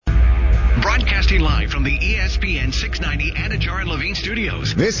Broadcasting live from the ESPN 690 Anajar and Levine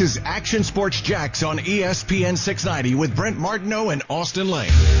studios. This is Action Sports Jax on ESPN 690 with Brent Martineau and Austin Lane.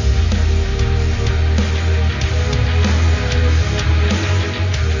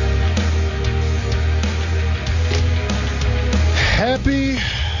 Happy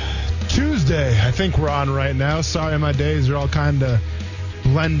Tuesday. I think we're on right now. Sorry, my days are all kind of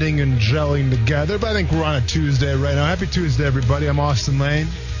blending and gelling together, but I think we're on a Tuesday right now. Happy Tuesday, everybody. I'm Austin Lane.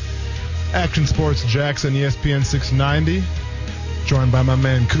 Action Sports Jax on ESPN 690. Joined by my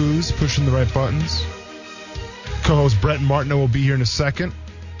man Kuz, pushing the right buttons. Co-host Brent Martineau will be here in a second.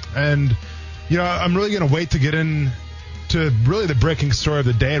 And, you know, I'm really going to wait to get into really the breaking story of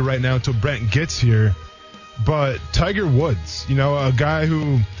the day right now until Brent gets here. But Tiger Woods, you know, a guy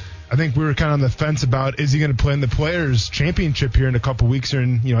who I think we were kind of on the fence about, is he going to play in the Players Championship here in a couple weeks here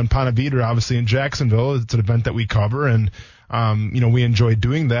in Ponte Vedra, obviously in Jacksonville. It's an event that we cover, and, we enjoy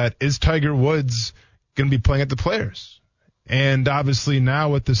doing that. Is Tiger Woods going to be playing at the Players? And obviously now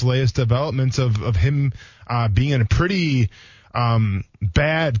with this latest developments of him being in a pretty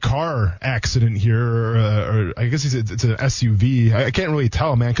bad car accident here, or I guess it's an SUV. I can't really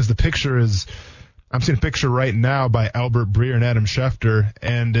tell, man, because the picture is – I'm seeing a picture right now by Albert Breer and Adam Schefter,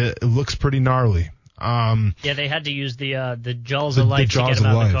 and it looks pretty gnarly. They had to use the jaws of life to get him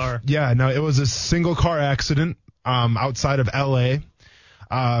out of the car. Yeah, no, it was a single car accident outside of L.A.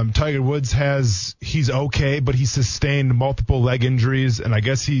 Tiger Woods he's okay, but he sustained multiple leg injuries, and I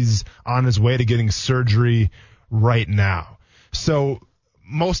guess he's on his way to getting surgery right now. So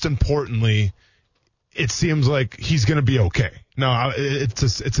most importantly, it seems like he's going to be okay. No, it's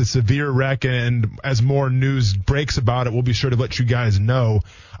a severe wreck, and as more news breaks about it, we'll be sure to let you guys know.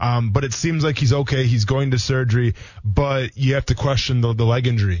 But it seems like he's okay. He's going to surgery, but you have to question the leg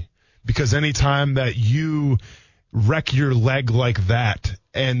injury, because anytime that you wreck your leg like that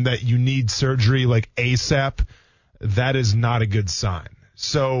and that you need surgery like ASAP, that is not a good sign.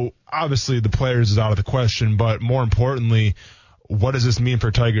 So obviously the Players is out of the question, but more importantly, what does this mean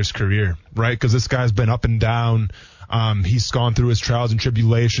for Tiger's career, right? Because this guy's been up and down. He's gone through his trials and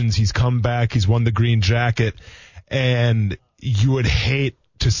tribulations. He's come back. He's won the green jacket. And you would hate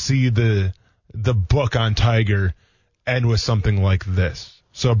to see the book on Tiger end with something like this.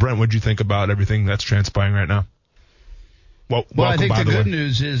 So, Brent, what do you think about everything that's transpiring right now? Well, I think the good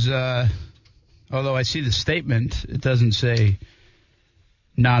news is, although I see the statement, it doesn't say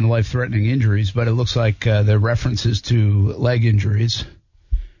non-life-threatening injuries, but it looks like there are references to leg injuries.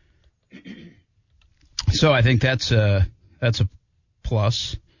 So I think that's a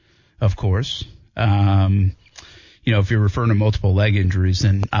plus, of course. If you're referring to multiple leg injuries,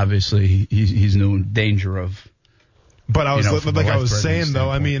 then obviously he's no danger of. But I was saying though,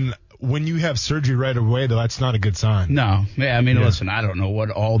 I mean, when you have surgery right away, that's not a good sign. No, listen, I don't know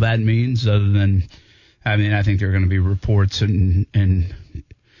what all that means, other than, I think there are going to be reports and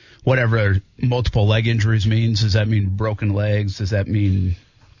whatever multiple leg injuries means. Does that mean broken legs? Does that mean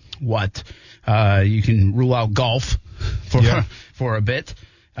what? You can rule out golf for a bit.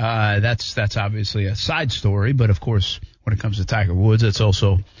 That's obviously a side story, but of course, when it comes to Tiger Woods, it's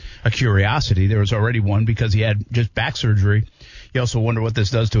also a curiosity. There was already one because he had just back surgery. You also wonder what this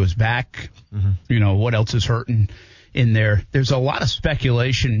does to his back. Mm-hmm. What else is hurting in there? There's a lot of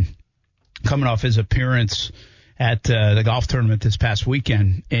speculation coming off his appearance at the golf tournament this past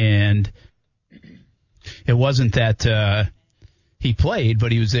weekend, and it wasn't that he played,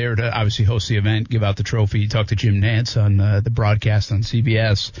 but he was there to obviously host the event, give out the trophy. He talked to Jim Nantz on the broadcast on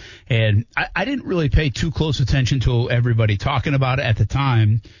CBS. And I didn't really pay too close attention to everybody talking about it at the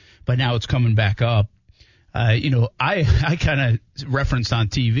time, but now it's coming back up. I kind of referenced on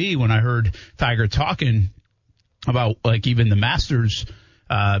TV when I heard Tiger talking about, like, even the Masters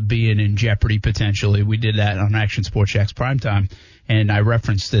being in jeopardy potentially. We did that on Action Sports Jax Primetime. And I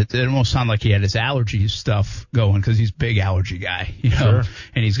referenced it. It almost sounded like he had his allergies stuff going, because he's a big allergy guy, Sure.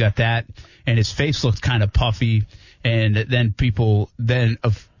 And he's got that. And his face looked kind of puffy. And then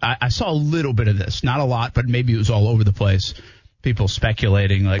I saw a little bit of this, not a lot, but maybe it was all over the place. People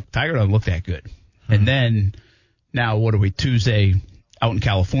speculating like Tiger doesn't look that good. Mm-hmm. And then now, what are we, Tuesday out in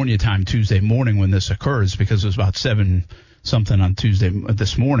California time, Tuesday morning when this occurs, because it was about 7-something on Tuesday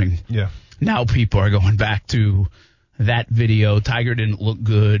this morning. Yeah. Now people are going back to that video. Tiger didn't look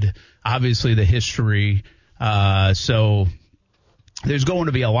good. Obviously the history. So there's going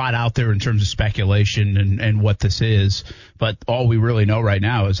to be a lot out there in terms of speculation and what this is. But all we really know right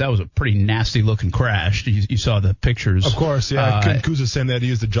now is that was a pretty nasty looking crash. You saw the pictures. Of course, yeah. Kuz saying that he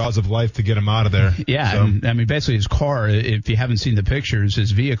used the jaws of life to get him out of there. Yeah, so. and, basically his car, if you haven't seen the pictures,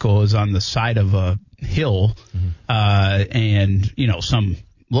 his vehicle is on the side of a hill, and, some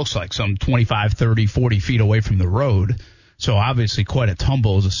looks like some 25, 30, 40 feet away from the road. So obviously quite a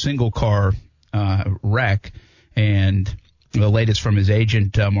tumble. It was a single car wreck. And the latest from his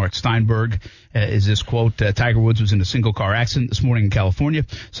agent, Mark Steinberg, is this quote, Tiger Woods was in a single car accident this morning in California,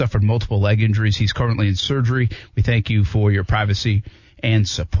 suffered multiple leg injuries. He's currently in surgery. We thank you for your privacy and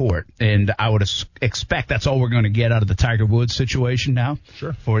support. And I would expect that's all we're going to get out of the Tiger Woods situation now.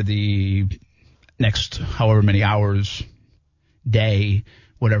 Sure. For the next however many hours, day,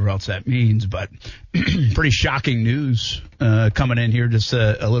 whatever else that means. But pretty shocking news coming in here just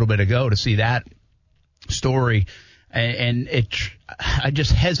a little bit ago to see that story. And I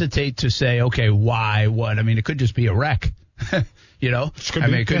just hesitate to say, okay, why, what? I mean, it could just be a wreck, you know?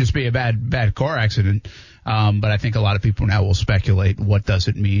 It could just be a bad car accident. But I think a lot of people now will speculate, what does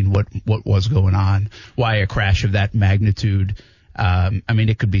it mean? What was going on? Why a crash of that magnitude?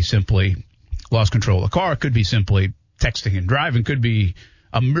 It could be simply lost control of the car. It could be simply texting and driving. Could be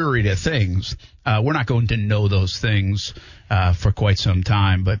a myriad of things. We're not going to know those things for quite some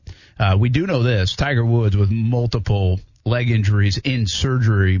time, but we do know this. Tiger Woods with multiple leg injuries in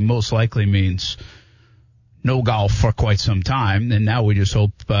surgery most likely means no golf for quite some time, and now we just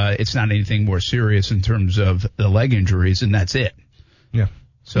hope it's not anything more serious in terms of the leg injuries, and that's it. Yeah.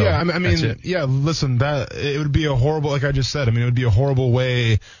 So listen, that it would be a horrible, like I just said, it would be a horrible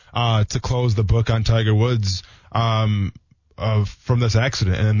way to close the book on Tiger Woods from this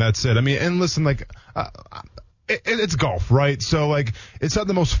accident, and that's it. And listen, it's golf, right? So, it's not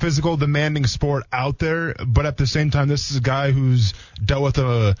the most physical, demanding sport out there, but at the same time, this is a guy who's dealt with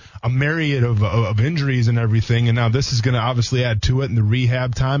a myriad of injuries and everything, and now this is going to obviously add to it in the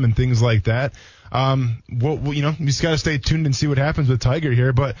rehab time and things like that. You just got to stay tuned and see what happens with Tiger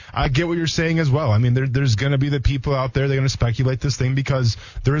here. But I get what you're saying as well. There's going to be the people out there, they're going to speculate this thing because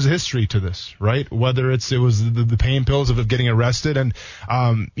there is a history to this, right? Whether it was the pain pills of getting arrested, and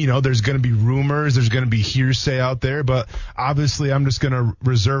there's going to be rumors, there's going to be hearsay out there. But obviously, I'm just going to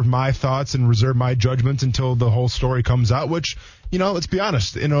reserve my thoughts and reserve my judgments until the whole story comes out. Which, let's be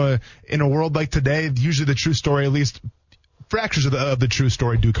honest, in a world like today, usually the true story, at least fractures of the true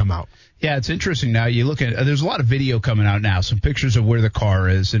story, do come out. Yeah, it's interesting now. You look at there's a lot of video coming out now, some pictures of where the car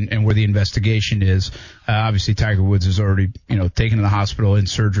is and where the investigation is. Obviously, Tiger Woods is already taken to the hospital in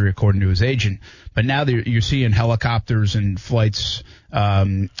surgery according to his agent. But now you're seeing helicopters and flights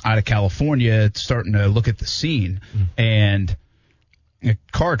out of California starting to look at the scene, and the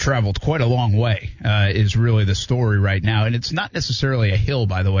car traveled quite a long way, is really the story right now. And it's not necessarily a hill,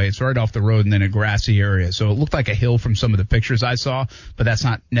 by the way. It's right off the road and then a grassy area. So it looked like a hill from some of the pictures I saw, but that's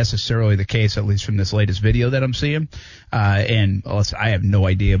not necessarily the case, at least from this latest video that I'm seeing. And I have no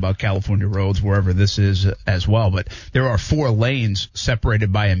idea about California roads, wherever this is as well. But there are 4 lanes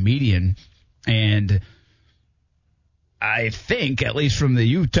separated by a median. And I think, at least from the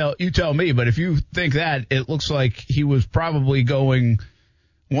you tell me, but if you think that, it looks like he was probably going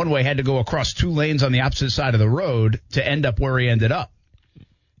one way, had to go across 2 lanes on the opposite side of the road to end up where he ended up.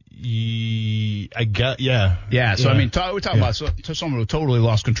 Yeah. So we're talking about someone who totally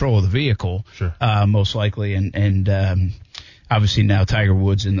lost control of the vehicle, sure. Most likely, and obviously now Tiger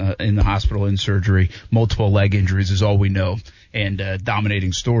Woods in the hospital in surgery, multiple leg injuries is all we know, and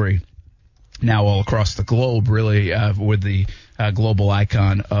dominating story now all across the globe, really, with the global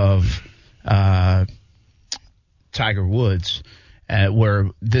icon of Tiger Woods, where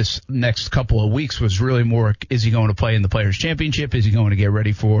this next couple of weeks was really more, is he going to play in the Players' Championship? Is he going to get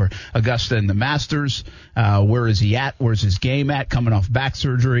ready for Augusta and the Masters? Where is he at? Where's his game at coming off back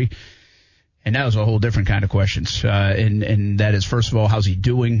surgery? And that was a whole different kind of questions. And that is, first of all, how's he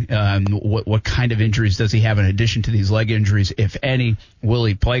doing? What kind of injuries does he have in addition to these leg injuries, if any? Will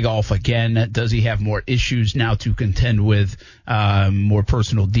he play golf again? Does he have more issues now to contend with, more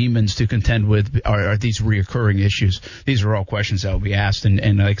personal demons to contend with? Are these reoccurring issues? These are all questions that will be asked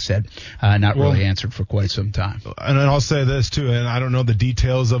and like I said, not really answered for quite some time. And I'll say this too, and I don't know the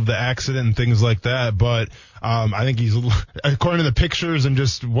details of the accident and things like that, but I think he's, according to the pictures and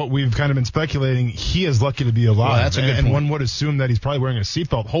just what we've kind of been speculating, he is lucky to be alive. Well, that's a good point. And one would assume that he's probably wearing a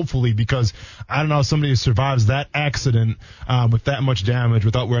seatbelt, hopefully, because I don't know how somebody survives that accident with that much damage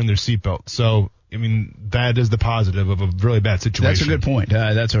without wearing their seatbelt. So, that is the positive of a really bad situation. That's a good point.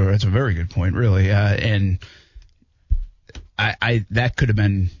 That's a very good point, really. And I that could have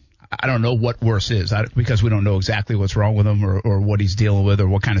been, I don't know what worse is, because we don't know exactly what's wrong with him or what he's dealing with or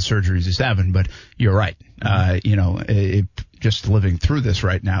what kind of surgeries he's having. But you're right. Just living through this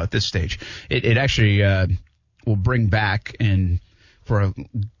right now at this stage, it actually will bring back, and for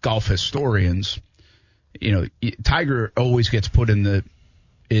golf historians, Tiger always gets put in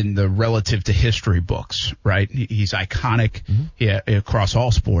in the relative to history books, right? He's iconic across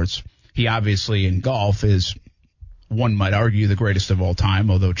all sports. He obviously in golf is, one might argue, the greatest of all time,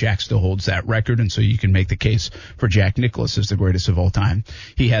 although Jack still holds that record, and so you can make the case for Jack Nicklaus as the greatest of all time.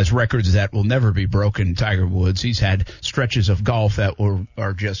 He has records that will never be broken, Tiger Woods. He's had stretches of golf that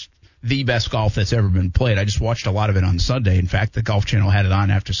are just the best golf that's ever been played. I just watched a lot of it on Sunday. In fact, the Golf Channel had it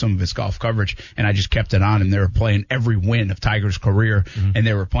on after some of his golf coverage, and I just kept it on, and they were playing every win of Tiger's career, and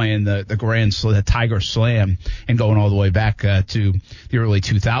they were playing the Tiger Slam, and going all the way back to the early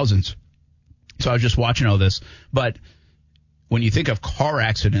 2000s. So I was just watching all this. But when you think of car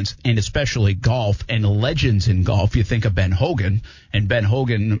accidents, and especially golf and legends in golf, you think of Ben Hogan. And Ben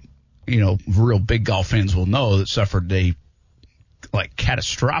Hogan, real big golf fans will know that suffered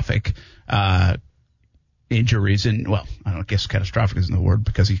catastrophic injuries. And, well, I don't guess catastrophic isn't the word,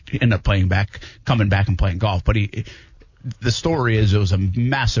 because he ended up coming back and playing golf. But the story is it was a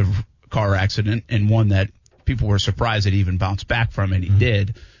massive car accident, and one that people were surprised that he even bounced back from, and he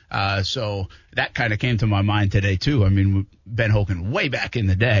did. So that kind of came to my mind today, too. I mean, Ben Hogan way back in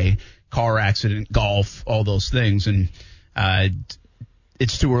the day, car accident, golf, all those things. And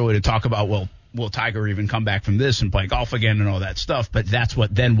it's too early to talk about, well, will Tiger even come back from this and play golf again and all that stuff? But that's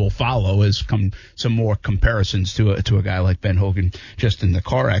what then will follow, is some more comparisons to a guy like Ben Hogan just in the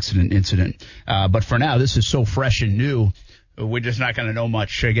car accident incident. But for now, this is so fresh and new. We're just not going to know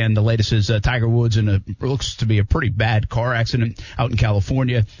much. Again, the latest is Tiger Woods looks to be a pretty bad car accident out in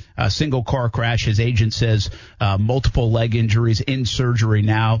California. Single car crash. His agent says multiple leg injuries, in surgery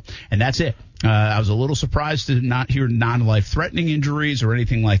now, and that's it. I was a little surprised to not hear non-life-threatening injuries or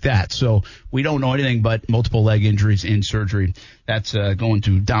anything like that. So we don't know anything but multiple leg injuries, in surgery. That's going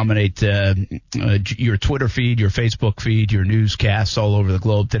to dominate your Twitter feed, your Facebook feed, your newscasts all over the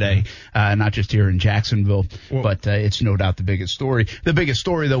globe today, not just here in Jacksonville, but it's no doubt the biggest story. The biggest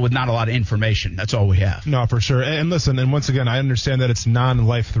story, though, with not a lot of information. That's all we have. No, for sure. And listen, and once again, I understand that it's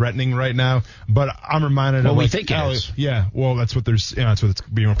non-life-threatening right now, but I'm reminded of, we think it is. Yeah, well, that's what that's what's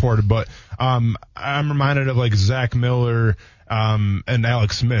being reported. But I'm reminded of Zach Miller and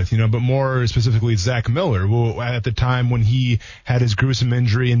Alex Smith, but more specifically Zach Miller, who at the time when he had his gruesome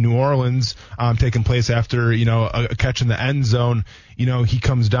injury in New Orleans, taking place after, a catch in the end zone, he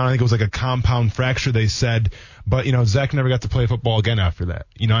comes down. I think it was a compound fracture, they said. But, Zach never got to play football again after that.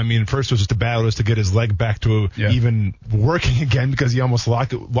 First it was just a battle just to get his leg back to even working again, because he almost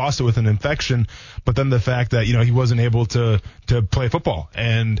lost it with an infection. But then the fact that, he wasn't able to play football.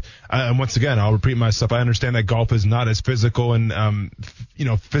 And once again, I'll repeat myself. I understand that golf is not as physical and,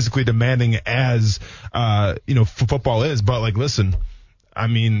 physically demanding as, football is. But listen,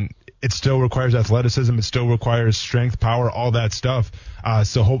 it still requires athleticism. It still requires strength, power, all that stuff.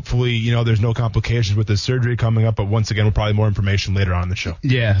 So hopefully, there's no complications with this surgery coming up. But once again, we'll probably more information later on in the show.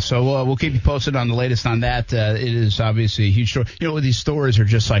 Yeah, so we'll keep you posted on the latest on that. It is obviously a huge story. These stories are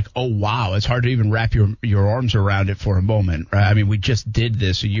just oh, wow. It's hard to even wrap your arms around it for a moment, right? I mean, we just did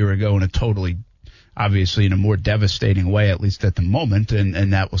this a year ago in a totally, obviously in a more devastating way, at least at the moment,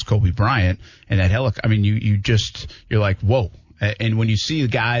 and that was Kobe Bryant and that helicopter. I mean, you're like, whoa. And when you see the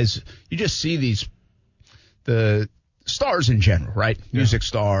guys, you just see the stars in general, right? Yeah. Music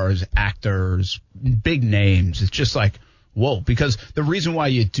stars, actors, big names. It's just whoa, because the reason why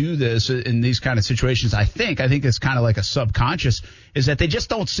you do this in these kind of situations, I think it's kind of like a subconscious, is that they just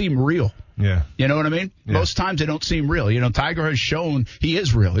don't seem real. Yeah. You know what I mean? Yeah. Most times they don't seem real. Tiger has shown he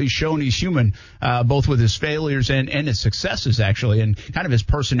is real. He's shown he's human, both with his failures and his successes, actually, and kind of his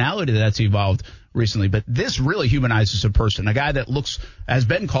personality that's evolved recently. But this really humanizes a person, a guy that has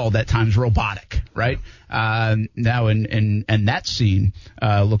been called at times robotic, right? Now, and that scene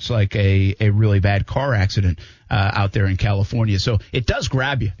looks like a really bad car accident out there in California. So it does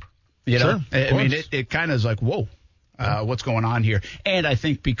grab you. Sure, I mean, it kind of is whoa. What's going on here? And I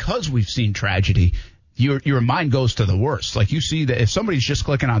think because we've seen tragedy, your mind goes to the worst. You see that if somebody's just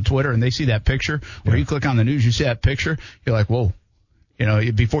clicking on Twitter and they see that picture, or you click on the news, you see that picture, you're like, whoa.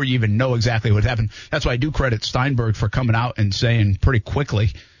 Before you even know exactly what happened. That's why I do credit Steinberg for coming out and saying pretty quickly,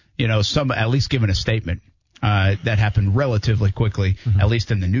 at least giving a statement. That happened relatively quickly, at least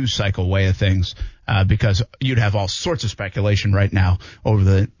in the news cycle way of things, because you'd have all sorts of speculation right now over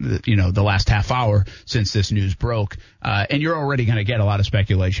the last half hour since this news broke. And you're already going to get a lot of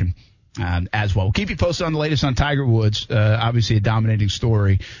speculation as well. We'll keep you posted on the latest on Tiger Woods. Obviously a dominating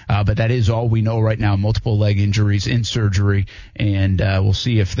story, but that is all we know right now. Multiple leg injuries, in surgery, and we'll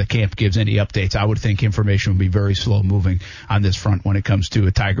see if the camp gives any updates. I would think information will be very slow moving on this front when it comes to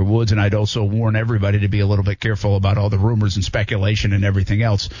Tiger Woods, and I'd also warn everybody to be a little bit careful about all the rumors and speculation and everything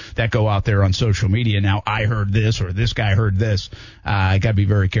else that go out there on social media. Now, I heard this or this guy heard this. I got to be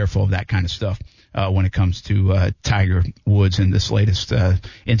very careful of that kind of stuff. When it comes to Tiger Woods and this latest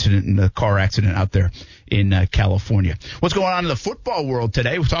incident in the car accident out there in California. What's going on in the football world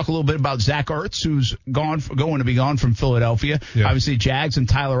today? We'll talk a little bit about Zach Ertz, who's going to be gone from Philadelphia. Yeah. Obviously, Jags and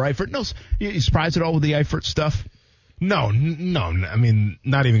Tyler Eifert. No, you surprised at all with the Eifert stuff? No. I mean,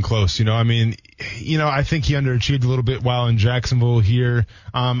 not even close. I think he underachieved a little bit while in Jacksonville here.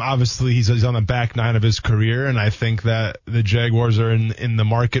 Obviously, he's on the back nine of his career, and I think that the Jaguars are in the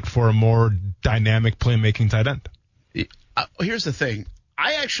market for a more dynamic playmaking tight end. Here's the thing.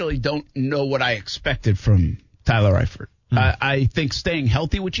 I actually don't know what I expected from Tyler Eifert. I think staying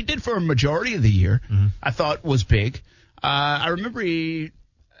healthy, which he did for a majority of the year, I thought was big. I remember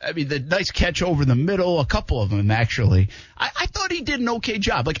the nice catch over the middle, a couple of them, actually. I thought he did an okay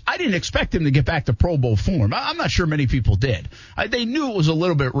job. I didn't expect him to get back to Pro Bowl form. I'm not sure many people did. They knew it was a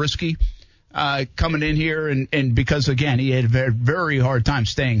little bit risky coming in here, and because, again, he had a very, very hard time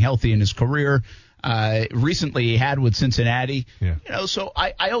staying healthy in his career. Recently he had with Cincinnati. Yeah. So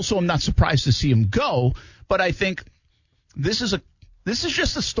I also am not surprised to see him go, but I think this is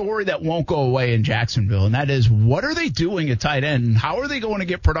just a story that won't go away in Jacksonville, and that is, what are they doing at tight end, and how are they going to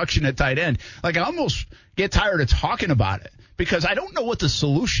get production at tight end? I almost get tired of talking about it because I don't know what the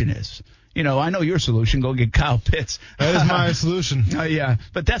solution is. I know your solution. Go get Kyle Pitts. That is my solution. Yeah,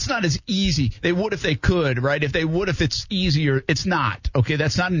 but that's not as easy. They would if they could, right? If it's easier, it's not. Okay,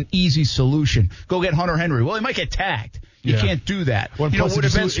 that's not an easy solution. Go get Hunter Henry. Well, he might get tagged. You can't do that. Would have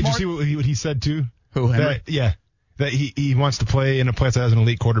been smart. Did you see what he said, too? Who, Henry? That he wants to play in a place that has an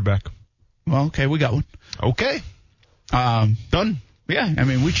elite quarterback. Well, okay, we got one. Okay. Done. Yeah,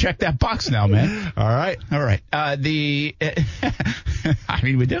 we checked that box now, man. All right.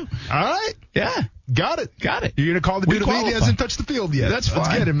 We do. All right. Yeah. Got it. You're going to call the dude who hasn't touched the field yet. That's fine.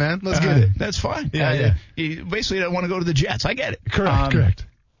 Let's get it, man. Let's get it. That's fine. Yeah. He basically doesn't want to go to the Jets. I get it. Correct.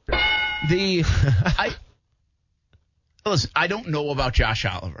 Listen, I don't know about Josh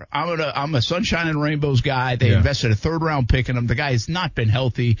Oliver. I'm a sunshine and rainbows guy. They invested a third-round pick in him. The guy has not been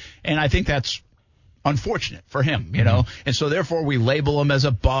healthy, and I think that's unfortunate for him, And so therefore we label him as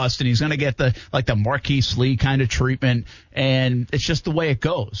a bust, and he's going to get the Marquise Lee kind of treatment, and it's just the way it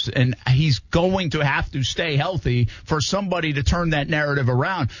goes. And he's going to have to stay healthy for somebody to turn that narrative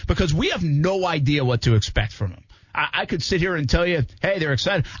around, because we have no idea what to expect from him. I could sit here and tell you, hey, they're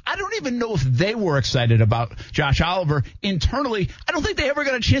excited. I don't even know if they were excited about Josh Oliver internally. I don't think they ever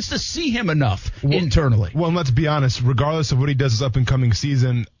got a chance to see him enough internally. Well, let's be honest. Regardless of what he does this up-and-coming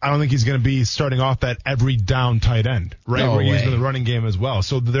season, I don't think he's going to be starting off that every down tight end, right? No We're way. using the running game as well.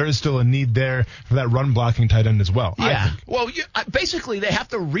 So there is still a need there for that run-blocking tight end as well. Yeah. Well, basically, they have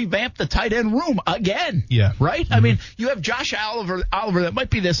to revamp the tight end room again. Yeah. Right? Mm-hmm. You have Josh Oliver that might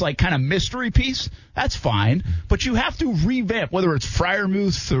be this kind of mystery piece. That's fine. But you have to revamp, whether it's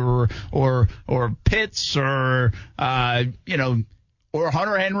Freiermuth or Pitts or Hunter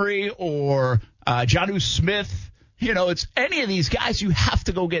Henry or Jonnu Smith. It's any of these guys. You have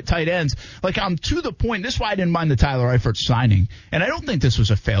to go get tight ends. I'm to the point. This is why I didn't mind the Tyler Eifert signing. And I don't think this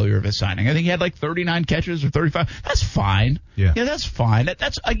was a failure of his signing. I think he had 39 catches or 35. That's fine. Yeah, that's fine.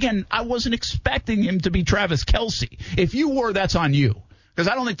 That's, again, I wasn't expecting him to be Travis Kelce. If you were, that's on you. Because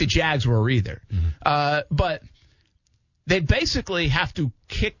I don't think the Jags were either. Mm-hmm. But they basically have to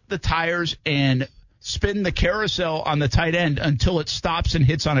kick the tires and spin the carousel on the tight end until it stops and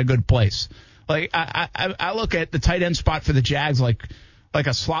hits on a good place. I look at the tight end spot for the Jags like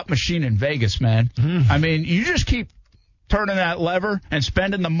a slot machine in Vegas, man. Mm-hmm. You just keep turning that lever and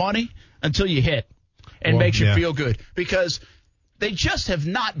spending the money until you hit and makes you feel good. Because they just have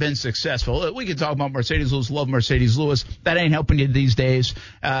not been successful. We can talk about Mercedes Lewis. Love Mercedes Lewis. That ain't helping you these days.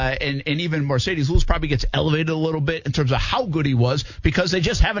 And even Mercedes Lewis probably gets elevated a little bit in terms of how good he was, because they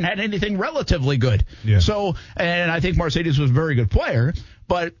just haven't had anything relatively good. Yeah. So, and I think Mercedes was a very good player,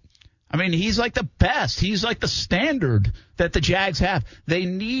 but he's like the best. He's like the standard that the Jags have. They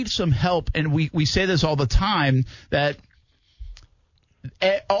need some help, and we say this all the time, that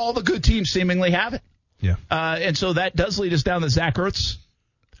all the good teams seemingly have it. Yeah. And so that does lead us down to Zach Ertz.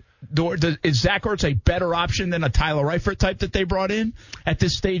 Is Zach Ertz a better option than a Tyler Eifert type that they brought in at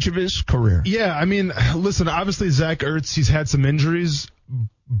this stage of his career? Yeah, listen, obviously Zach Ertz, he's had some injuries,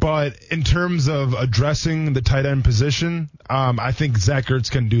 But in terms of addressing the tight end position, I think Zach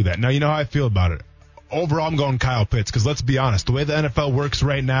Ertz can do that. Now, you know how I feel about it. Overall, I'm going Kyle Pitts because let's be honest, the way the NFL works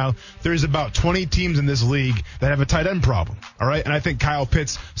right now, there's about 20 teams in this league that have a tight end problem, all right? And I think Kyle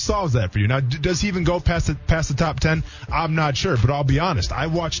Pitts solves that for you. Now, does he even go past the top 10? I'm not sure, but I'll be honest. I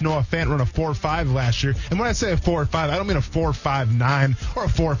watched Noah Fant run a 4.5 last year, and when I say a 4.5, I don't mean a 4.59 or a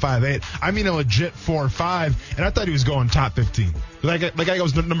 4.58. I mean a legit 4.5, and I thought he was going top 15. Like I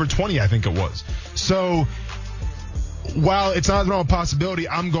was number 20, I think it was. So while it's not a possibility,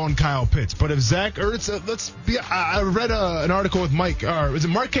 I'm going Kyle Pitts. But if Zach Ertz, I read an article with Mike, or is it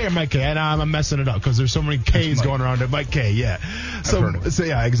Mark K or Mike K? And I'm messing it up because there's so many K's going around. Mike K, yeah. So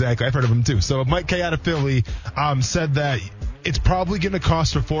yeah, exactly. I've heard of him too. So Mike K out of Philly said that it's probably going to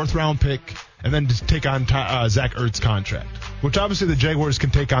cost a 4th-round pick and then just take on Zach Ertz's contract, which obviously the Jaguars can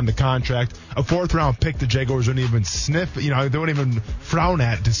take on the contract. A 4th-round pick the Jaguars wouldn't even sniff, they wouldn't even frown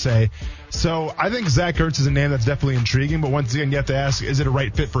at to say. So I think Zach Ertz is a name that's definitely intriguing, but once again, you have to ask, is it a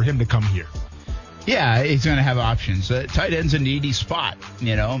right fit for him to come here? Yeah, he's going to have options. Tight end's a needy spot,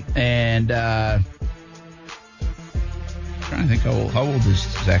 and trying to think how old is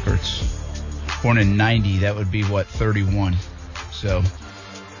Zach Ertz? Born in 90, that would be, 31. So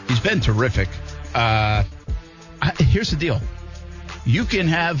he's been terrific. Here's the deal. You can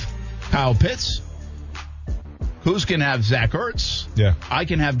have Kyle Pitts. Who's going to have Zach Ertz? Yeah. I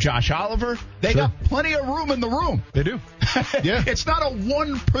can have Josh Oliver. They got plenty of room in the room. They do. Yeah. It's not a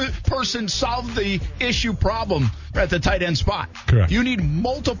one-person solve the issue problem at the tight end spot. Correct. You need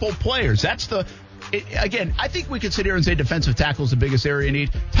multiple players. Again, I think we could sit here and say defensive tackle is the biggest area in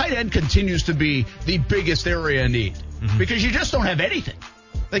need. Tight end continues to be the biggest area in need because you just don't have anything.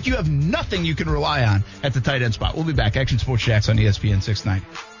 Like, you have nothing you can rely on at the tight end spot. We'll be back. Action Sports Jacks on ESPN 690.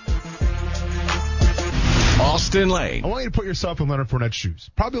 Austin Lane. I want you to put yourself in Leonard Fournette's shoes.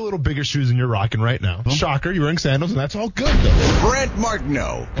 Probably a little bigger shoes than you're rocking right now. Shocker, you're wearing sandals, and that's all good, though. Brent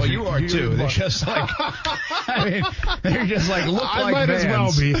Martineau. Well, you are, too. They're just like, they're just like, look like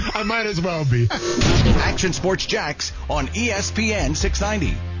Vans. I might as well be. Action Sports Jacks on ESPN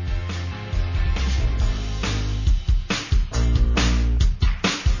 690.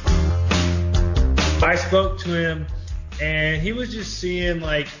 I spoke to him, and he was just seeing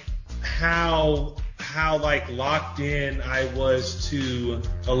like how like locked in I was to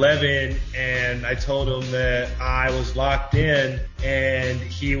 11, and I told him that I was locked in, and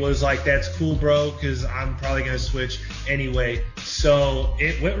he was like, "That's cool, bro, because I'm probably gonna switch anyway." So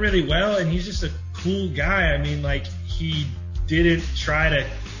it went really well, and he's just a cool guy. I mean, like, he didn't try to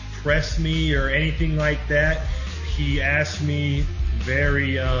press me or anything like that. He asked me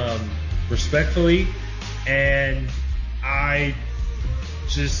very respectfully, and I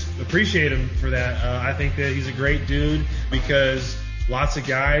just appreciate him for that. I think that he's a great dude because lots of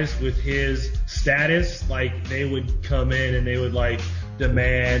guys with his status, like, they would come in and they would like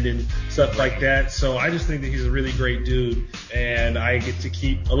demand and stuff like that. So I just think that he's a really great dude, and I get to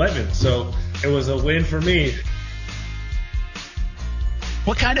keep 11. So it was a win for me.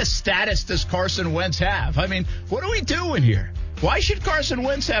 What kind of status does Carson Wentz have? I mean, what are we doing here? Why should Carson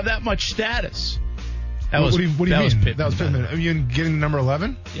Wentz have that much status? What do you mean? Pittman. That was Pittman. Are you getting number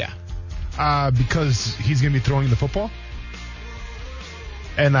 11? Yeah. Because he's going to be throwing the football.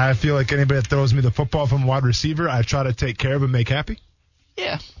 And I feel like anybody that throws me the football from a wide receiver, I try to take care of and make happy.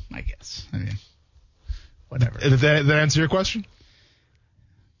 Yeah, I guess. I mean, whatever. Did that answer your question?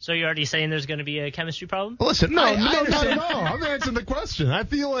 So you're already saying there's going to be a chemistry problem? Well, listen, no, not at all. I'm answering the question. I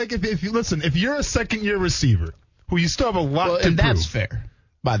feel like if you're a second-year receiver who you still have a lot to prove. And that's fair,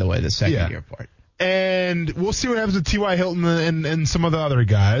 by the way, the second-year part. And we'll see what happens with T.Y. Hilton and some of the other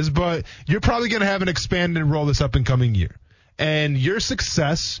guys, but you're probably going to have an expanded role this up-and-coming year. And your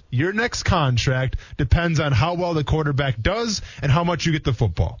success, your next contract, depends on how well the quarterback does and how much you get the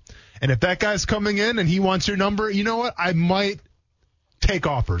football. And if that guy's coming in and he wants your number, you know what? I might take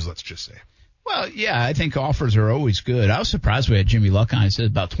offers, let's just say. Well, yeah, I think offers are always good. I was surprised we had Jimmy Luck on. He said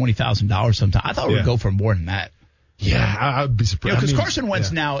about $20,000 sometime. I thought we would go for more than that. Yeah, I'd be surprised. Because Carson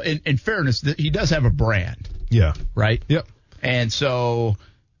Wentz now, in fairness, he does have a brand. Yeah. Right? Yep. And so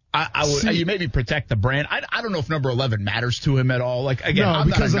I would you maybe protect the brand. I don't know if number 11 matters to him at all. Like, again, I'm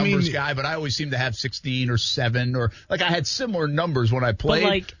not a numbers guy, but I always seem to have 16 or 7 or like I had similar numbers when I played. But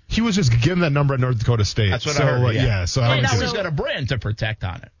like, he was just given that number at North Dakota State. That's what I heard. Yeah. So I he's got a brand to protect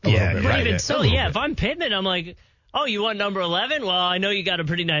on it. If I'm Pittman, I'm like, oh, you want number 11? Well, I know you got a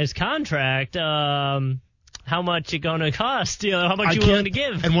pretty nice contract. how much it's going to cost, how much you're willing to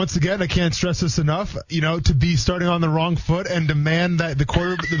give. And once again, I can't stress this enough, to be starting on the wrong foot and demand that the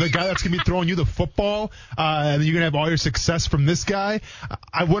guy that's going to be throwing you the football, and you're going to have all your success from this guy,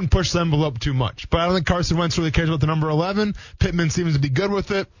 I wouldn't push the envelope too much. But I don't think Carson Wentz really cares about the number 11. Pittman seems to be good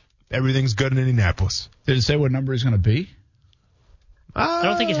with it. Everything's good in Indianapolis. Did it say what number he's going to be? I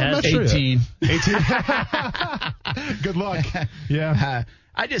don't think it has. 18. 18. Good luck. Yeah.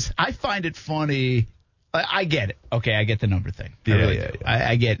 I find it funny. I get it. Okay, I get the number thing. Yeah.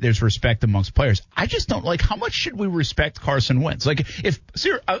 I get there's respect amongst players. I just don't like how much should we respect Carson Wentz? Like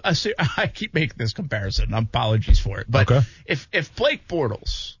I keep making this comparison. Apologies for it, but okay. if Blake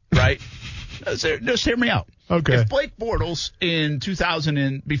Bortles, right? Just hear me out. Okay. If Blake Bortles in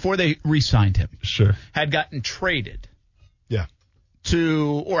 2000 before they re-signed him, sure, had gotten traded, yeah,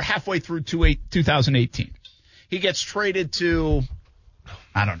 or halfway through 2018, he gets traded to,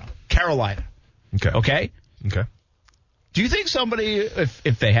 I don't know, Carolina. Okay. Do you think somebody,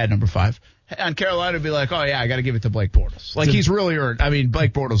 if they had number 5 on Carolina, would be like, oh yeah, I got to give it to Blake Bortles? Like he's really earned. I mean,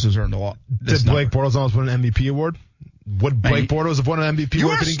 Blake Bortles has earned a lot. Did Blake Bortles almost win an MVP award? Would Blake Bortles have won an MVP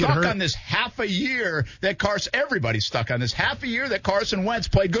award if he didn't get hurt? You are stuck on this half a year that everybody's stuck on this half a year that Carson Wentz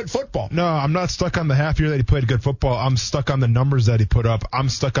played good football. No, I'm not stuck on the half year that he played good football. I'm stuck on the numbers that he put up. I'm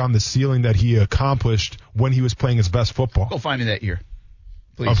stuck on the ceiling that he accomplished when he was playing his best football. Go find me that year.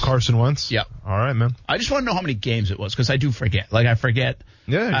 Please. Of Carson Wentz? Yep. All right, man. I just want to know how many games it was because I do forget. Like, I forget.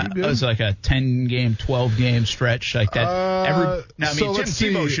 Yeah, it was like a 10-game, 12-game stretch like that. Tim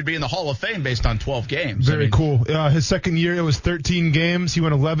Tebow should be in the Hall of Fame based on 12 games. Very cool. His second year, it was 13 games. He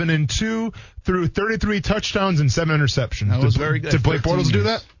went 11-2, threw 33 touchdowns and 7 interceptions. That was very good. Did Blake Bortles do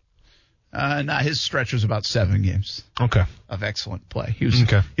that? His stretch was about 7 games. Okay. Of excellent play. He was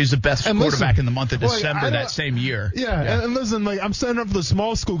the best quarterback in the month of December that same year. Yeah. And listen, I'm standing up for the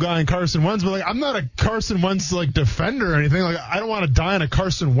small school guy in Carson Wentz, but I'm not a Carson Wentz defender or anything. I don't want to die on a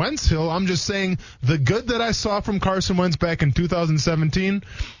Carson Wentz hill. I'm just saying the good that I saw from Carson Wentz back in 2017,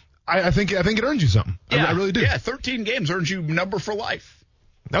 I think it earns you something. Yeah, I really do. Yeah, 13 games earns you number for life.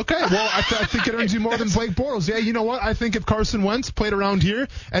 Okay, well, I think it earns you more than Blake Bortles. Yeah, you know what? I think if Carson Wentz played around here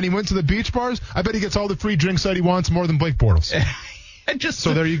and he went to the beach bars, I bet he gets all the free drinks that he wants more than Blake Bortles.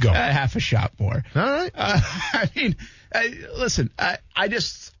 So there you go. Half a shot more. All right. Listen, I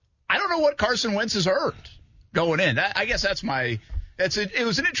don't know what Carson Wentz has earned going in. I guess that's my – it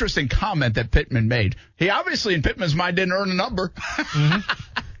was an interesting comment that Pittman made. He obviously, in Pittman's mind, didn't earn a number.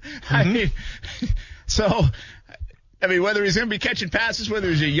 Mm-hmm. Whether he's going to be catching passes, whether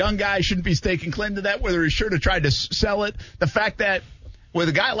he's a young guy, shouldn't be staking claim to that, whether he should have tried to sell it. The fact that with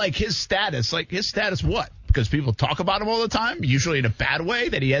a guy like his status what? Because people talk about him all the time, usually in a bad way,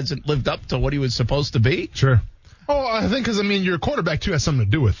 that he hasn't lived up to what he was supposed to be. Sure. Oh, I think because, your quarterback, too, has something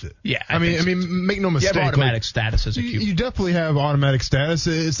to do with it. Yeah. I mean, make no mistake. You have automatic status as a QB. You definitely have automatic status.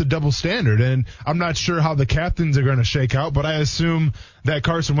 It's a double standard, and I'm not sure how the captains are going to shake out, but I assume that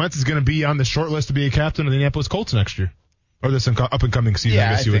Carson Wentz is going to be on the short list to be a captain of the Indianapolis Colts next year. Or this up-and-coming season,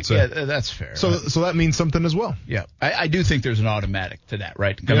 I guess you would say. Yeah, that's fair. So that means something as well. Yeah. I do think there's an automatic to that,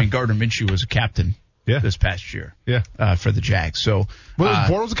 right? I mean, Gardner Minshew was a captain this past year for the Jags. So, was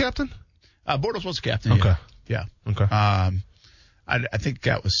Bortles a captain? Bortles was a captain, okay. Yeah. Okay. I think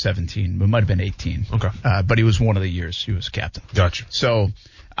that was 17. It might have been 18. Okay. But he was one of the years he was captain. Gotcha. So,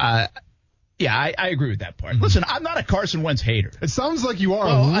 I agree with that part. Mm-hmm. Listen, I'm not a Carson Wentz hater. It sounds like you are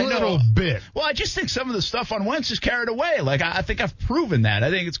a little bit. Well, I just think some of the stuff on Wentz is carried away. I think I've proven that. I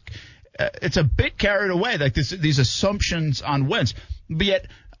think it's a bit carried away, these assumptions on Wentz. But yet,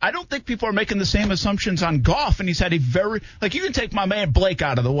 I don't think people are making the same assumptions on Goff, and he's had a very – you can take my man Blake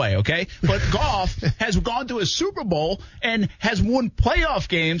out of the way, okay? But Goff has gone to a Super Bowl and has won playoff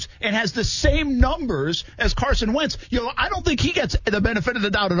games and has the same numbers as Carson Wentz. I don't think he gets the benefit of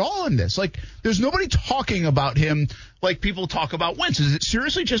the doubt at all in this. There's nobody talking about him like people talk about Wentz. Is it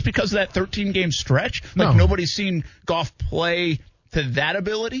seriously just because of that 13-game stretch? No. Nobody's seen Goff play – to that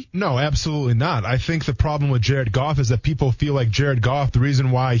ability? No, absolutely not. I think the problem with Jared Goff is that people feel like Jared Goff, the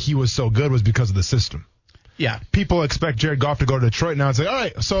reason why he was so good was because of the system. Yeah. People expect Jared Goff to go to Detroit now. It's all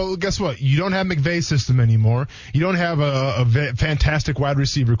right, so guess what? You don't have McVay's system anymore. You don't have a fantastic wide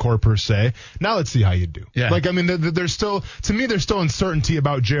receiver core per se. Now let's see how you do. Yeah. There's still uncertainty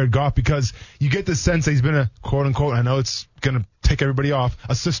about Jared Goff because you get the sense that he's been a quote unquote, I know it's going to take everybody off,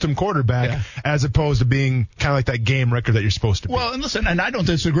 a system quarterback as opposed to being kind of like that game record that you're supposed to be. Well, and listen, and I don't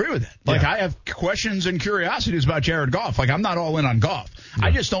disagree with that. I have questions and curiosities about Jared Goff. I'm not all in on Goff. Yeah.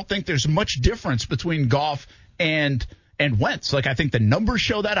 I just don't think there's much difference between Goff and Wentz. I think the numbers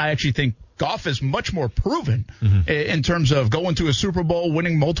show that. I actually think Goff is much more proven in terms of going to a Super Bowl,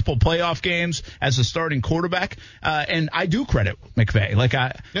 winning multiple playoff games as a starting quarterback. And I do credit McVay.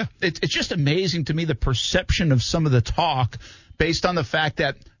 It's just amazing to me the perception of some of the talk based on the fact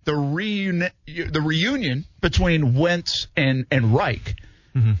that the reunion between Wentz and Reich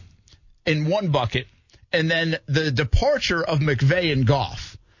in one bucket, and then the departure of McVay and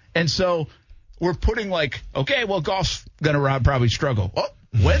Goff. And so we're putting Goff's going to probably struggle. Oh,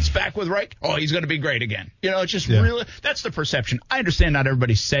 Wentz back with Reich. Oh, he's going to be great again. It's just really, that's the perception. I understand not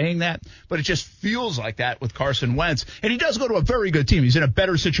everybody's saying that, but it just feels like that with Carson Wentz. And he does go to a very good team. He's in a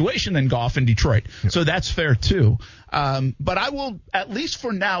better situation than Goff in Detroit. Yeah. So that's fair too. But I will, at least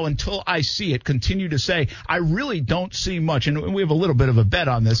for now, until I see it, continue to say I really don't see much. And we have a little bit of a bet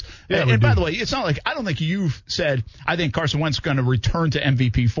on this. Yeah, and by the way, it's not like I don't think you've said I think Carson Wentz is going to return to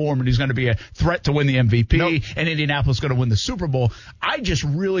MVP form and he's going to be a threat to win the MVP and Indianapolis is going to win the Super Bowl. I just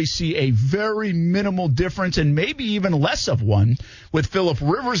really see a very minimal difference and maybe even less of one with Phillip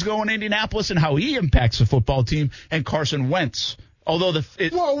Rivers going to Indianapolis and how he impacts the football team and Carson Wentz. Although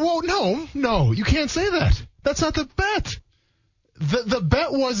no, you can't say that. That's not the bet. The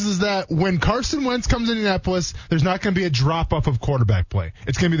bet was that when Carson Wentz comes to Indianapolis, there's not going to be a drop-off of quarterback play.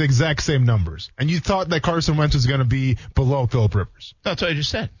 It's going to be the exact same numbers. And you thought that Carson Wentz was going to be below Phillip Rivers. That's what I just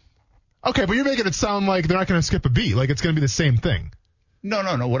said. Okay, but you're making it sound like they're not going to skip a beat, like it's going to be the same thing.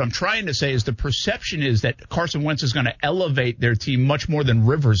 No. What I'm trying to say is the perception is that Carson Wentz is going to elevate their team much more than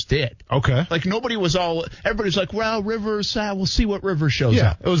Rivers did. Okay. Like everybody's like, well, Rivers, we'll see what Rivers shows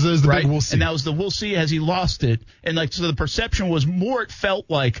up. Yeah, it was the big we'll see. And that was the we'll see as he lost it. And so the perception was more, it felt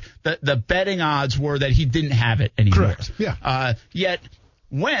like the betting odds were that he didn't have it anymore. Correct. Yeah. Yet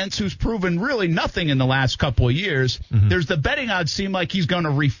Wentz, who's proven really nothing in the last couple of years, there's the betting odds seem like he's going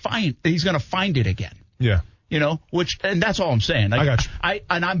to find it again. Yeah. And that's all I'm saying. I got you.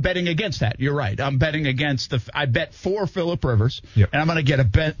 I'm betting against that. You're right. I'm betting against I bet for Phillip Rivers, and I'm going to get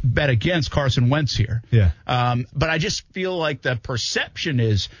a bet against Carson Wentz here. Yeah. But I just feel like the perception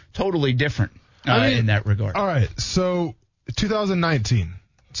is totally different in that regard. All right. So 2019.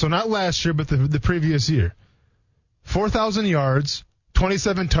 So not last year, but the previous year. 4,000 yards,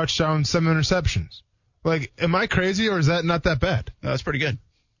 27 touchdowns, 7 interceptions. Like, am I crazy or is that not that bad? No, that's pretty good.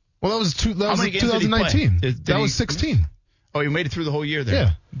 Well, that was 2019. That was 16. Oh, you made it through the whole year there.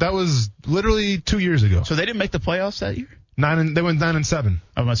 Yeah, that was literally 2 years ago. So they didn't make the playoffs that year? They went 9-7.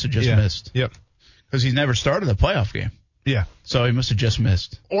 I must have just missed. Yep. Because he's never started a playoff game. Yeah. So he must have just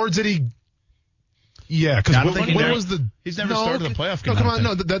missed. Or did he? Yeah, because when was the? He's never started a playoff game. No, come on,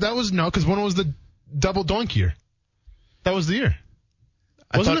 no, that was because when was the double doink year? That was the year.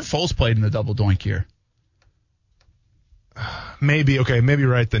 I thought Foles played in the double doink year. Maybe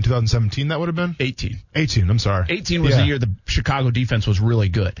right then. 2017 that would have been? 18, I'm sorry. 18 was the year the Chicago defense was really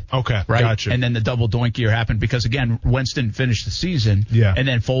good. Okay, right? Gotcha. And then the double doink year happened because, again, Wentz didn't finish the season. Yeah. And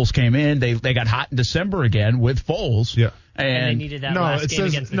then Foles came in. They got hot in December again with Foles. Yeah. And they needed that last game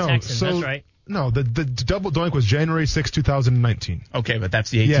against the Texans. That's right. No, the double doink was January 6, 2019. Okay, but that's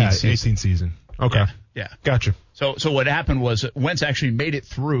the 18th season. 18th season. Okay. Yeah. Gotcha. So what happened was Wentz actually made it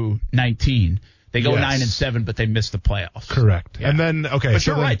through 19. They go 9-7, but they missed the playoffs. Correct. Yeah. And then, But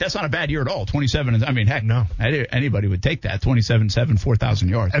you're right. That's not a bad year at all. 27. I mean, heck, no. Anybody would take that. 27-7, 4,000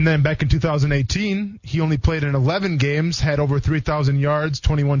 yards. And then back in 2018, he only played in 11 games, had over 3,000 yards,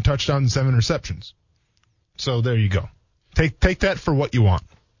 21 touchdowns, 7 receptions. So there you go. Take that for what you want.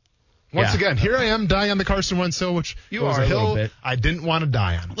 Once again, here I am dying on the Carson Wentz hill, which was a hill I didn't want to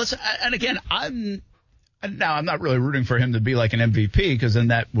die on. Listen, and again, I'm not really rooting for him to be like an MVP because then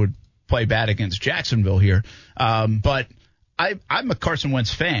that would play bad against Jacksonville here. But I'm a Carson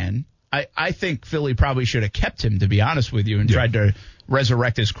Wentz fan. I think Philly probably should have kept him, to be honest with you, and tried to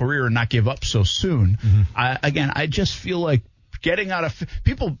resurrect his career and not give up so soon. I just feel like getting out of –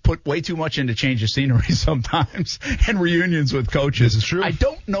 people put way too much into change of scenery sometimes and reunions with coaches. This is true. I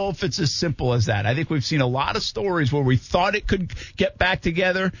don't know if it's as simple as that. I think we've seen a lot of stories where we thought it could get back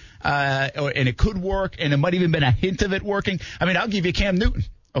together and it could work, and it might even been a hint of it working. I mean, I'll give you Cam Newton,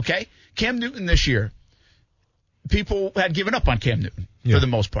 okay? Cam Newton this year, people had given up on Cam Newton for the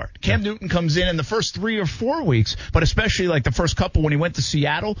most part. Cam Newton comes in the first 3 or 4 weeks, but especially like the first couple when he went to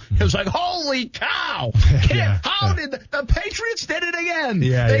Seattle, it was like, holy cow! How did the Patriots did it again?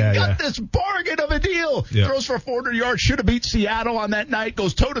 They got this bargain of a deal. Throws for 400 yards, should have beat Seattle on that night,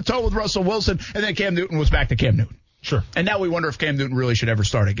 goes toe-to-toe with Russell Wilson, and then Cam Newton was back to Cam Newton. Sure. And now we wonder if Cam Newton really should ever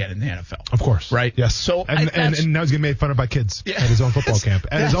start again in the NFL. Of course. Right? Yes. So and now he's getting made fun of by kids at his own football camp.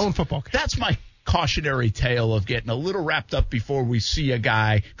 That's my cautionary tale of getting a little wrapped up before we see a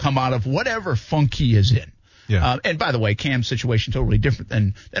guy come out of whatever funk he is in. Yeah. And by the way, Cam's situation totally different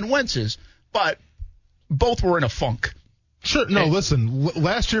than Wentz's, but both were in a funk. Sure. No, listen.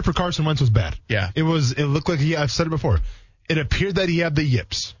 Last year for Carson Wentz was bad. Yeah. It looked like I've said it before. It appeared that he had the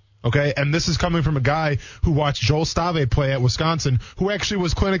yips. Okay, and this is coming from a guy who watched Joel Stave play at Wisconsin, who actually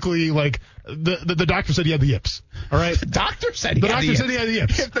was clinically like the doctor said he had the yips. All right, the doctor said he had the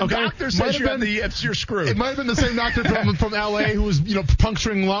yips. If the doctor says you have the yips, you're screwed. It might have been the same doctor from LA who was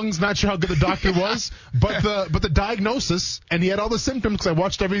puncturing lungs. Not sure how good the doctor was, but the diagnosis, and he had all the symptoms because I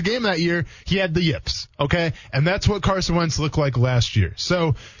watched every game that year. He had the yips. Okay, and that's what Carson Wentz looked like last year.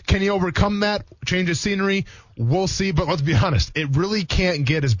 So can he overcome that? Change of scenery? We'll see, but let's be honest. It really can't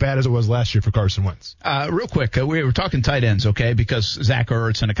get as bad as it was last year for Carson Wentz. Real quick, we were talking tight ends, okay, because Zach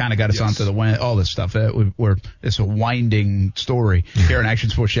Ertz, and it kind of got us onto all this stuff. It's a winding story here in Action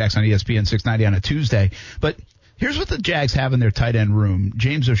Sports Jacks on ESPN 690 on a Tuesday. But here's what the Jags have in their tight end room.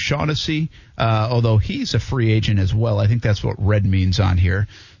 James O'Shaughnessy, although he's a free agent as well. I think that's what red means on here.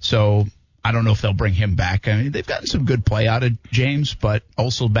 So I don't know if they'll bring him back. I mean, they've gotten some good play out of James, but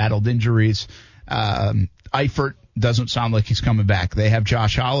also battled injuries. Eifert doesn't sound like he's coming back. They have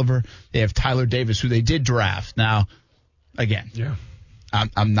Josh Oliver. They have Tyler Davis, who they did draft. Now, again,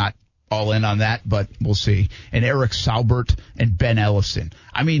 I'm not all in on that, but we'll see. And Eric Saubert and Ben Ellison.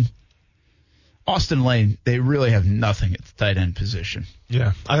 I mean, Austin Lane, they really have nothing at the tight end position.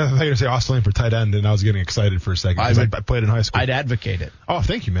 Yeah. I thought you were going to say Austin Lane for tight end, and I was getting excited for a second because I played in high school. I'd advocate it. Oh,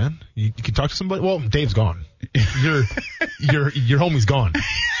 thank you, man. You can talk to somebody? Well, Dave's gone. Your homie's gone.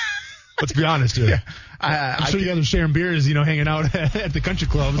 Let's be honest here. Yeah. I'm sure you guys are sharing beers, hanging out at the country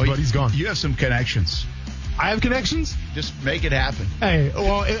clubs, but he's gone. You have some connections. I have connections? Just make it happen. Hey,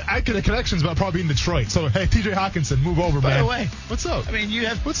 well, I could have connections, but I'll probably be in Detroit. So, hey, TJ Hawkinson, move over, man. By the way, what's up? I mean, you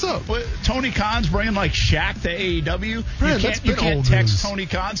have what's up? Tony Khan's bringing like Shaq to AEW. Man, you can't text Tony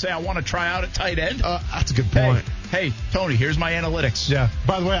Khan, say I want to try out at tight end. That's a good point. Hey, Tony, here's my analytics. Yeah.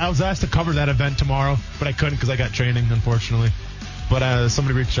 By the way, I was asked to cover that event tomorrow, but I couldn't because I got training, unfortunately. But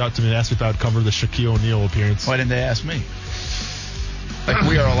somebody reached out to me and asked me if I would cover the Shaquille O'Neal appearance. Why didn't they ask me? Like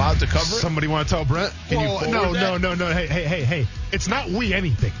we are allowed to cover it? Somebody want to tell Brent? No. Hey. It's not we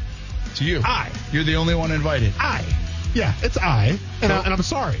anything. It's you. I. You're the only one invited. Yeah, it's I. And I'm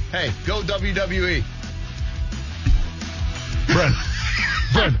sorry. Hey, go WWE.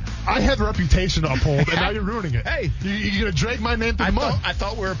 Brent, I have a reputation to uphold, and now you're ruining it. Hey. You're going to drag my name through the mud. I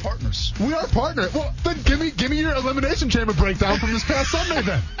thought we were partners. We are partners. Well, then give me your Elimination Chamber breakdown from this past Sunday,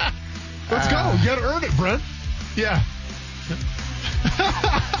 then. Let's go. You got to earn it, Brent. Yeah.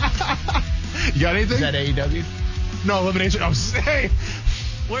 You got anything? Is that AEW? No, Elimination. Hey.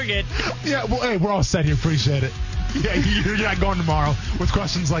 We're good. Yeah, well, hey, we're all set here. Appreciate it. Yeah, you're not going tomorrow with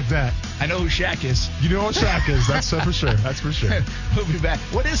questions like that. I know who Shaq is. You know who Shaq is. That's for sure. That's for sure. We'll be back.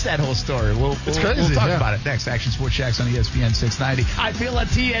 What is that whole story? It's crazy. We'll talk about it next. Action Sports Jacks on ESPN 690. I feel a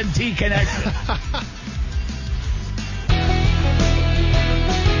TNT connection.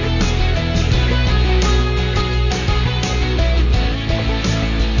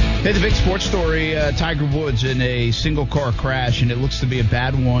 Hey, the big sports story, Tiger Woods in a single-car crash, and it looks to be a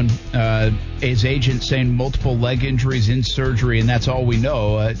bad one. His agent saying multiple leg injuries in surgery, and that's all we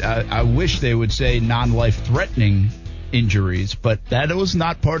know. I wish they would say non-life-threatening injuries, but that was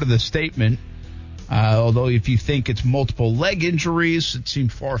not part of the statement. Although if you think it's multiple leg injuries, it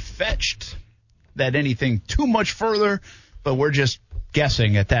seemed far-fetched that anything too much further, but we're just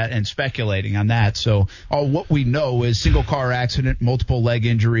guessing at that and speculating on that. So all what we know is single car accident, multiple leg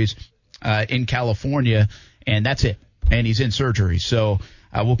injuries in California, and that's it. And he's in surgery. So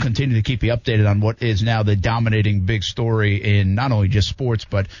we'll continue to keep you updated on what is now the dominating big story in not only just sports,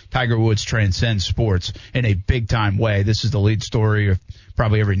 but Tiger Woods transcends sports in a big-time way. This is the lead story of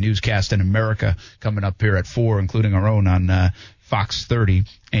probably every newscast in America coming up here at 4, including our own on Fox 30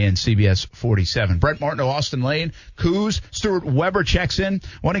 and CBS 47. Brent Martineau, Austin Lane, Coos, Stuart Weber checks in.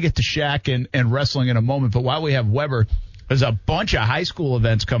 I want to get to Shaq and wrestling in a moment, but while we have Weber, there's a bunch of high school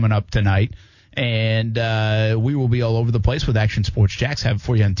events coming up tonight, and we will be all over the place with Action Sports Jacks. Have it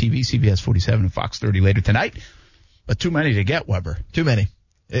for you on TV, CBS 47 and Fox 30 later tonight. But too many to get, Weber. Too many.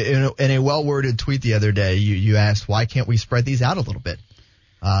 In a well-worded tweet the other day, you asked, why can't we spread these out a little bit?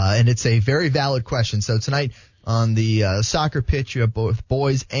 And it's a very valid question. So tonight, on the soccer pitch, you have both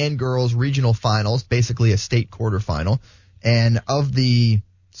boys and girls regional finals, basically a state quarterfinal. And of the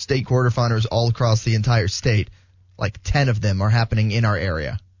state quarterfinals all across the entire state, like 10 of them are happening in our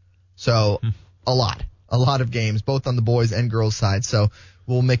area. So a lot of games, both on the boys and girls side. So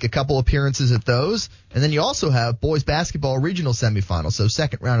we'll make a couple appearances at those. And then you also have boys basketball regional semifinals. So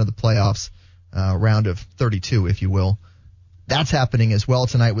second round of the playoffs, round of 32, if you will. that's happening as well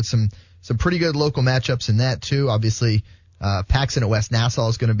tonight with some pretty good local matchups in that too. Obviously, Paxton at West Nassau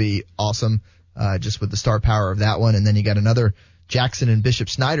is going to be awesome, just with the star power of that one. And then you got another Jackson and Bishop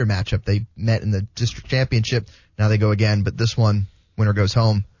Snyder matchup. They met in the district championship. Now they go again, but this one, winner goes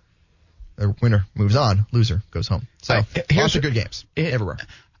home. Or winner moves on, loser goes home. So lots of good games everywhere.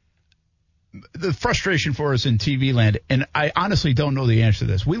 The frustration for us in TV land, and I honestly don't know the answer to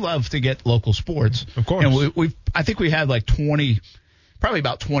this. We love to get local sports. Of course. And I think we had like 20, probably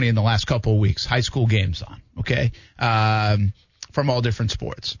about 20 in the last couple of weeks, high school games on, okay, from all different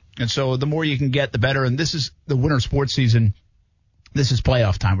sports. And so the more you can get, the better. And this is the winter sports season. This is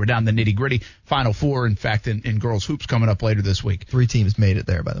playoff time. We're down the nitty-gritty. Final Four, in fact, in girls hoops coming up later this week. 3 teams made it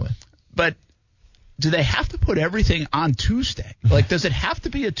there, by the way. But do they have to put everything on Tuesday? Like, does it have to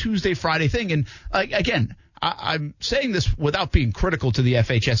be a Tuesday, Friday thing? And, again, I'm saying this without being critical to the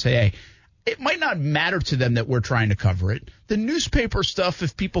FHSAA. It might not matter to them that we're trying to cover it. The newspaper stuff,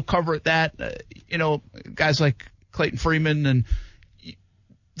 if people cover it guys like Clayton Freeman, and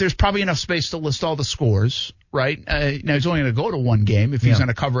there's probably enough space to list all the scores, right? Now, he's only going to go to one game if he's going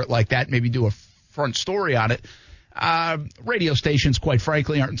to cover it like that, maybe do a front story on it. Radio stations, quite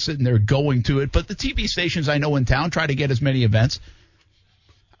frankly, aren't sitting there going to it, but the TV stations I know in town try to get as many events.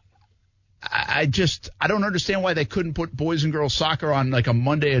 I don't understand why they couldn't put boys and girls soccer on like a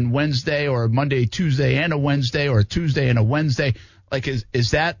Monday and Wednesday, or a Monday, Tuesday and a Wednesday, or a Tuesday and a Wednesday. Like,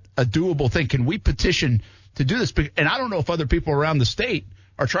 is that a doable thing? Can we petition to do this? And I don't know if other people around the state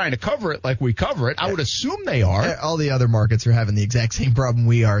are trying to cover it like we cover it. I would assume they are. All the other markets are having the exact same problem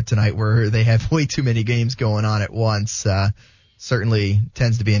we are tonight, where they have way too many games going on at once. Certainly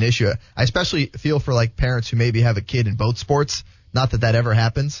tends to be an issue. I especially feel for like parents who maybe have a kid in both sports. Not that ever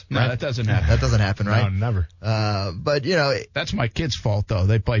happens. No, right? that doesn't happen. That doesn't happen, right? No, never. But that's my kid's fault though.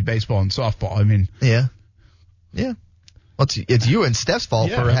 They play baseball and softball. I mean, yeah. Well, it's you and Steph's fault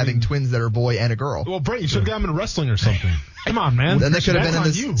for having twins that are a boy and a girl. Well, Brent, you should have got them in wrestling or something. Come on, man. Then they could have been in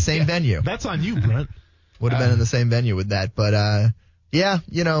the same venue. That's on you, Brent. Would have been in the same venue with that. But, it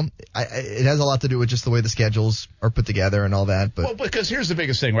has a lot to do with just the way the schedules are put together and all that. But because here's the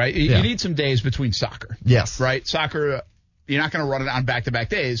biggest thing, right? You need some days between soccer. Yes. Right? Soccer, you're not going to run it on back-to-back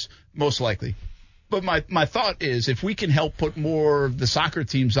days, most likely. But my thought is, if we can help put more of the soccer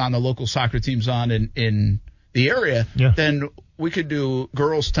teams on, the local soccer teams on in the area, then we could do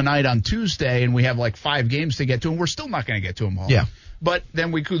girls tonight on Tuesday, and we have like 5 games to get to, and we're still not going to get to them all. Yeah. But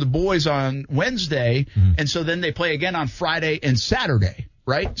then we do the boys on Wednesday, and so then they play again on Friday and Saturday,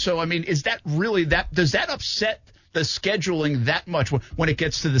 right? So, I mean, is that really does that upset the scheduling that much when it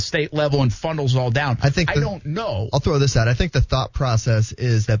gets to the state level and funnels all down? I don't know. I'll throw this out. I think the thought process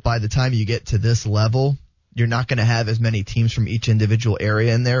is that by the time you get to this level, you're not going to have as many teams from each individual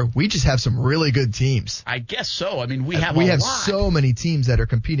area in there. We just have some really good teams. I guess so. I mean, we have so many teams that are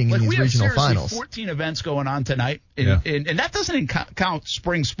competing in these regional finals. 14 events going on tonight, and that doesn't count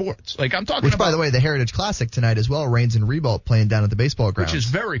spring sports. Like, I'm talking about. Which, by the way, the Heritage Classic tonight as well. Rains and Ribault playing down at the baseball grounds, which is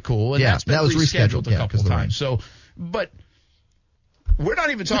very cool. And that's been rescheduled a couple times. So, but we're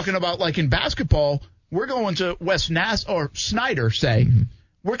not even talking about like in basketball. We're going to West Nass or Snyder.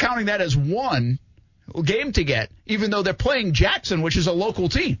 We're counting that as one game to get, even though they're playing Jackson, which is a local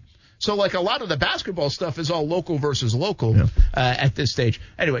team. So, like, a lot of the basketball stuff is all local versus local at this stage.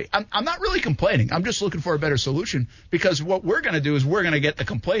 Anyway, I'm not really complaining. I'm just looking for a better solution, because what we're going to do is we're going to get the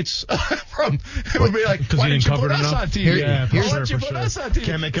complaints from – we'll be like, why didn't you put us on TV? Why didn't you put us on TV?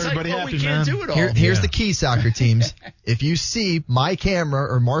 Can't make everybody happy, we can't do it all. Here's the key, soccer teams. If you see my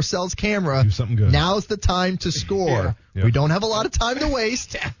camera or Marcel's camera, do something good. Now's the time to score. We don't have a lot of time to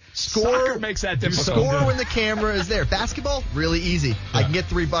waste. Soccer makes that difficult. Score when the camera is there. Basketball, really easy. I can get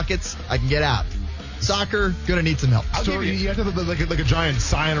 3 buckets. I can get out. Soccer, gonna need some help. So you have to have like a giant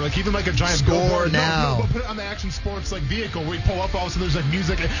sign, or like even like a giant score billboard. now. No, but put it on the Action Sports like vehicle where you pull up, all of a sudden there's like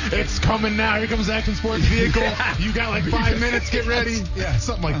music. It's coming now. Here comes Action Sports vehicle. You got like 5 minutes. Get ready. Yeah,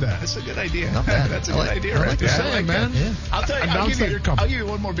 something like that. That's a good idea. Not bad. That's a good idea right there. Saying, man. Yeah. I'll tell you. I'll give you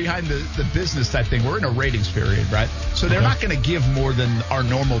one more behind the business type thing. We're in a ratings period, right? So they're not going to give more than our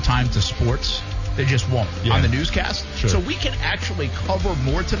normal time to sports. They just won't on the newscast. Sure. So we can actually cover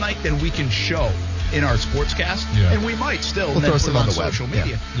more tonight than we can show in our sportscast, and we might still we'll throw some on the social web.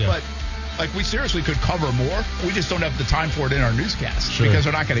 media. Yeah. But like, we seriously could cover more. We just don't have the time for it in our newscast because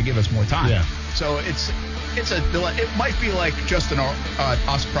they're not going to give us more time. Yeah. So it might be like just an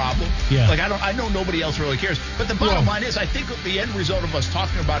us problem. Yeah. Like I know nobody else really cares. But the bottom line is, I think the end result of us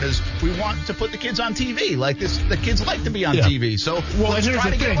talking about is we want to put the kids on TV. Like the kids like to be on TV. So let's try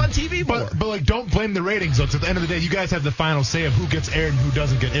to get them on TV more. But like, don't blame the ratings. Though. 'Cause at the end of the day, you guys have the final say of who gets aired and who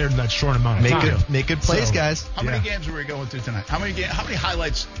doesn't get aired in that short amount of time. Make good plays, guys. How many games are we going through tonight? How many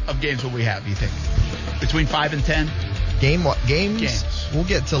highlights of games will we have? You think between 5 and 10? Games. We'll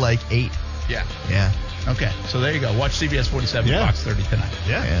get to like 8. Yeah. Okay, so there you go. Watch CBS 47, Fox 30 tonight.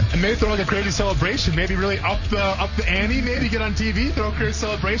 Yeah. And maybe throw like a crazy celebration. Maybe really up the ante. Maybe get on TV. Throw a crazy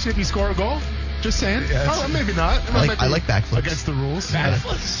celebration if you score a goal. Just saying. Yeah, maybe not. I like backflips. Against the rules.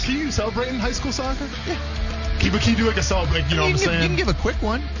 Backflips. Can you celebrate in high school soccer? Yeah. Can you do like a celebration? You know what I'm saying? You can give a quick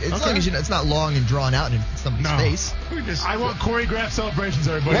one. As long as it's not long and drawn out in somebody's face. I want choreographed celebrations,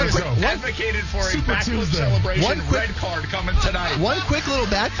 everybody. Advocated for a backflip celebration. Red card coming tonight. One quick little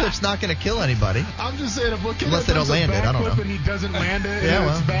backflip's not going to kill anybody. I'm just saying, unless they don't land it. I don't know. And he doesn't land it.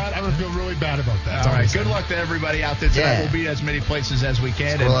 It's bad. I'm going to feel really bad about that. All right. Good luck to everybody out there tonight. We'll be at as many places as we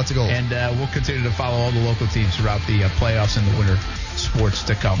can. Lots of goals. And we'll continue to follow all the local teams throughout the playoffs and the winter sports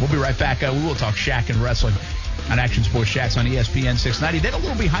to come. We'll be right back. We will talk Shaq and wrestling on Action Sports Shacks on ESPN 690. Then a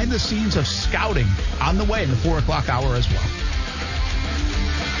little behind the scenes of scouting on the way in the 4 o'clock hour as well.